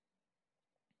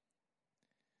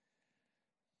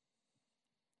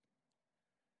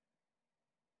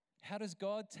 How does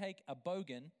God take a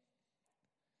bogan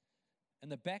in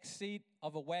the back seat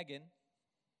of a wagon,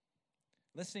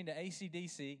 listening to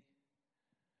AC/DC,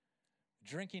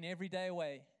 drinking every day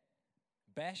away,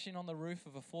 bashing on the roof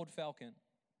of a Ford Falcon,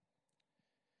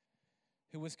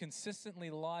 who was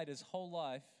consistently lied his whole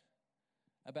life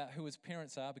about who his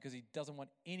parents are because he doesn't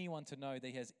want anyone to know that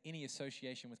he has any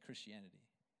association with Christianity?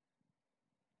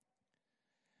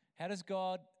 How does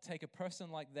God take a person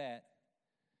like that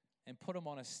and put him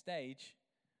on a stage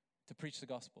to preach the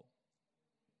gospel?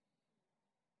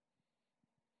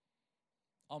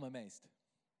 I'm amazed.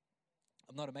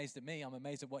 I'm not amazed at me. I'm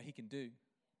amazed at what He can do.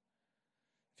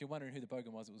 If you're wondering who the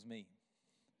bogan was, it was me.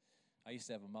 I used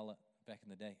to have a mullet back in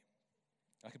the day.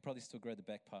 I could probably still grow the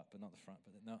back part, but not the front.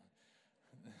 But no.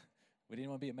 Would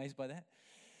anyone be amazed by that?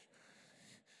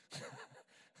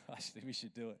 Actually, we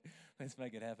should do it. Let's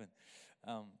make it happen.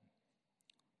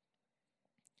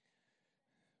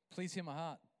 Please hear my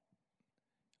heart.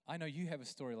 I know you have a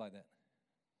story like that.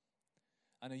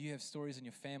 I know you have stories in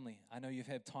your family. I know you've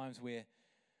had times where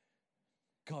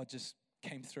God just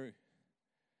came through.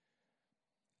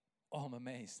 Oh, I'm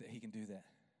amazed that He can do that.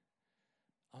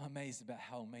 I'm amazed about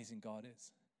how amazing God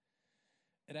is.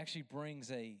 It actually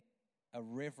brings a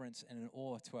reverence and an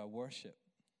awe to our worship.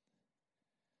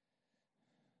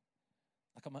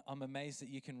 Like I'm amazed that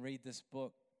you can read this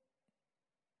book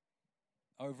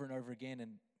over and over again,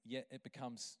 and yet it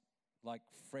becomes like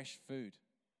fresh food.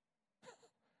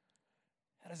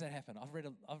 How does that happen?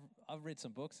 I've read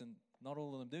some books, and not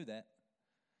all of them do that,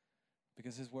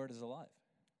 because His word is alive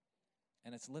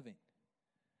and it's living.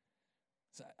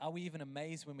 So are we even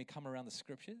amazed when we come around the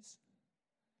scriptures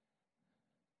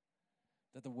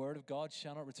that the word of God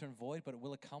shall not return void, but it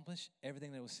will accomplish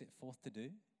everything that it was set forth to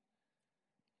do?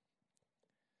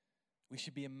 We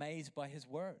should be amazed by His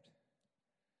word,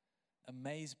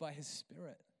 amazed by His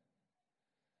Spirit,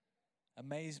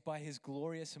 amazed by His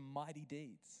glorious and mighty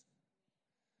deeds.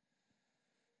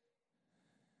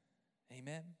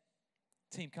 Amen.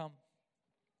 Team, come.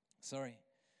 Sorry.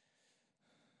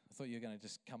 I thought you were going to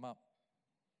just come up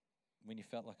when you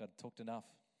felt like I'd talked enough.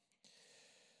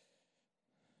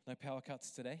 No power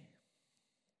cuts today.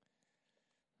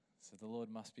 So the Lord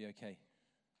must be okay.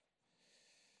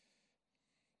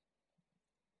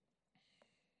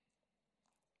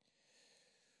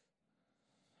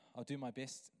 I'll do my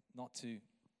best not to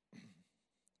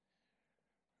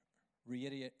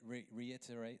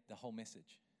reiterate the whole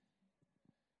message.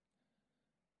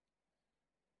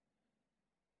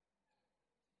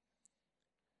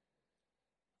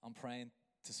 I'm praying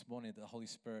this morning that the Holy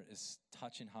Spirit is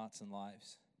touching hearts and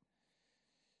lives.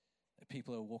 That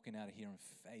people are walking out of here in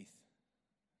faith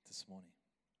this morning.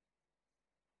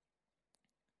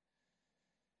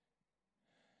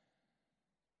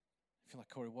 I feel like,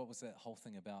 Corey, what was that whole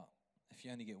thing about? If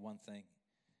you only get one thing,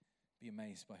 Be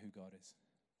amazed by who God is.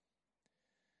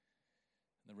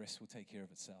 And the rest will take care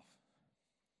of itself.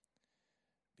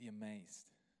 Be amazed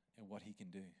at what he can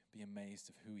do. Be amazed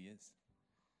of who he is.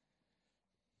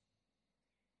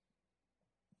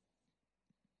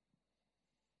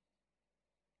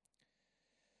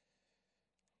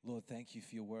 Lord, thank you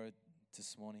for your word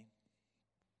this morning.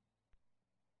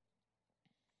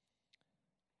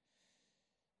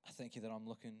 I thank you that I'm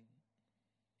looking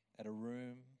at a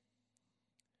room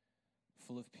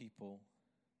full of people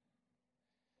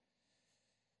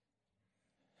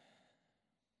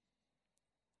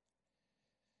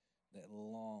that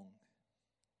long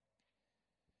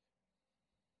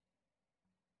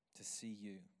to see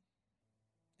you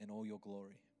in all your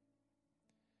glory.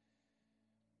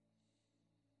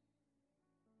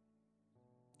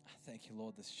 I thank you,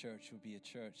 Lord, this church will be a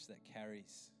church that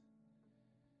carries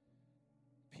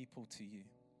people to you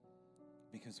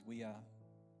because we are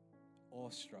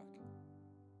awestruck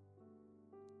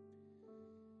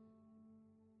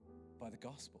by the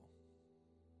gospel.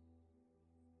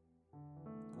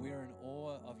 We are in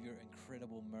awe of your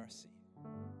incredible mercy.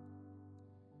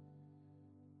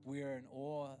 We are in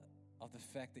awe of the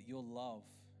fact that your love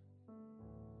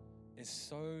is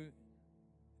so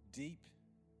deep,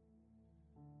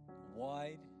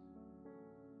 wide,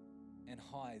 and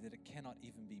high that it cannot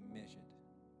even be measured.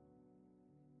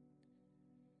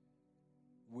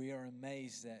 We are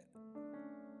amazed that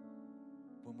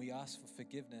when we ask for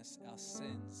forgiveness, our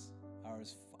sins are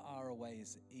as far away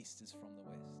as the east is from the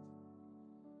west.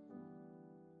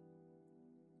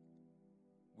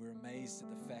 We're amazed at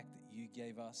the fact that you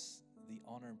gave us the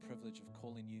honor and privilege of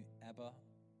calling you Abba,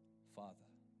 Father.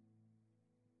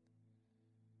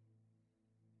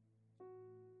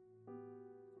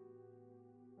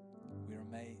 We're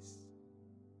amazed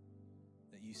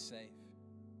that you save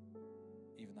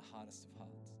even the hardest of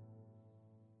hearts.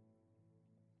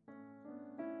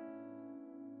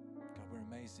 God, we're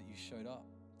amazed that you showed up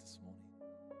this morning.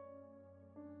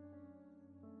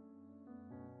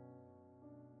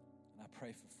 And I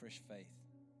pray for fresh faith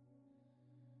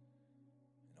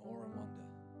and awe and wonder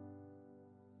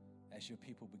as your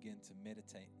people begin to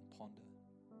meditate and ponder,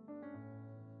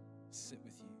 sit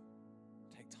with you,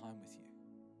 take time with you,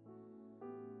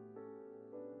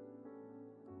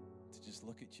 to just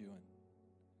look at you and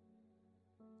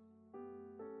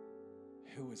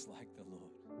who is like the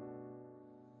Lord?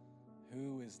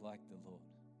 Who is like the Lord?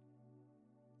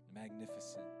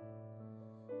 Magnificent,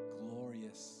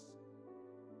 glorious,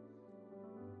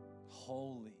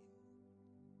 holy,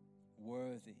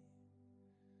 worthy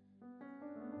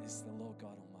is the Lord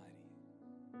God Almighty.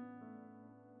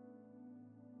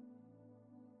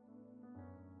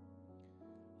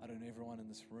 I don't know everyone in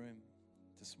this room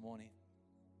this morning,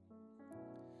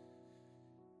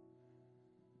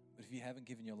 but if you haven't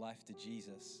given your life to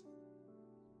Jesus,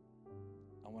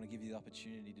 I want to give you the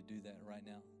opportunity to do that right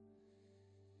now.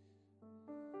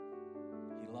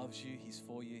 He loves you. He's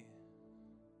for you.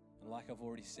 And like I've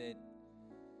already said,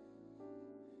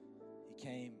 he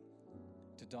came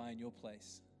to die in your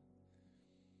place.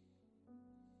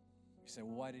 You say,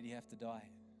 well, why did he have to die?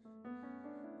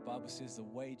 The Bible says the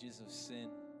wages of sin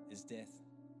is death.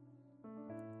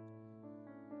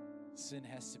 Sin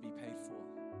has to be paid for.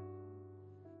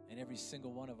 And every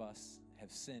single one of us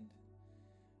have sinned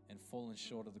and fallen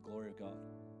short of the glory of God.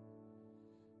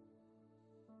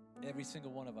 Every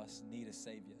single one of us need a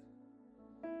Savior.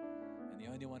 And the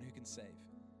only one who can save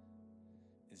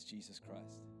is Jesus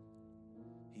Christ.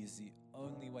 He is the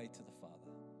only way to the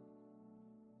Father.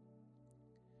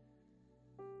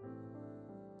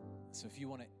 So if you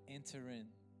want to enter in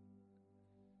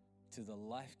to the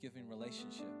life-giving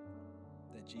relationship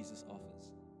that Jesus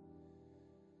offers,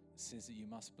 it says that you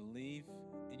must believe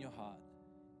in your heart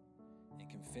and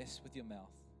confess with your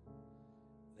mouth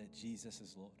that Jesus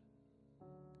is Lord.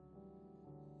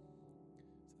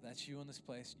 So if that's you in this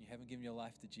place and you haven't given your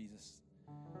life to Jesus,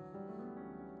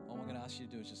 all I'm going to ask you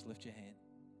to do is just lift your hand.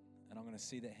 And I'm going to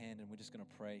see that hand and we're just going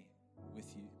to pray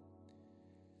with you.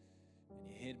 And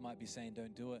your head might be saying,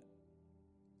 don't do it.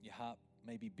 Your heart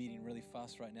may be beating really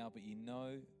fast right now, but you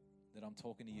know that I'm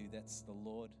talking to you. That's the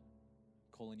Lord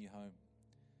calling you home.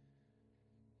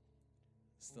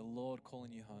 It's the Lord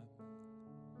calling you home.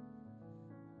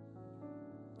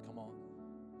 Come on.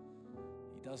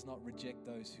 He does not reject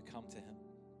those who come to him.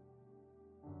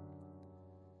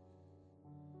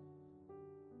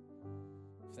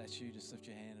 If that's you, just lift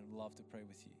your hand and I'd love to pray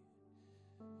with you.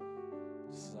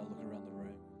 Just as I look around the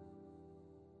room.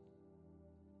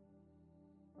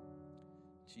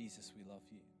 Jesus, we love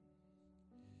you.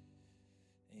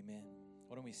 Amen.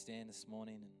 Why don't we stand this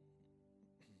morning and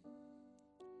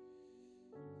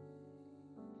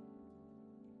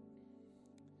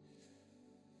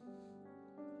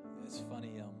It's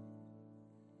funny, I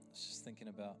was just thinking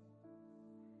about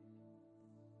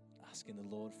asking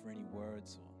the Lord for any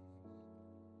words or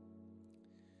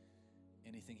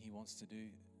anything He wants to do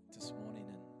this morning,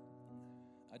 and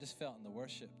I just felt in the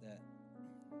worship that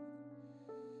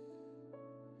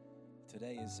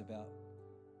today is about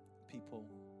people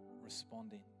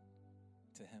responding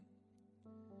to Him.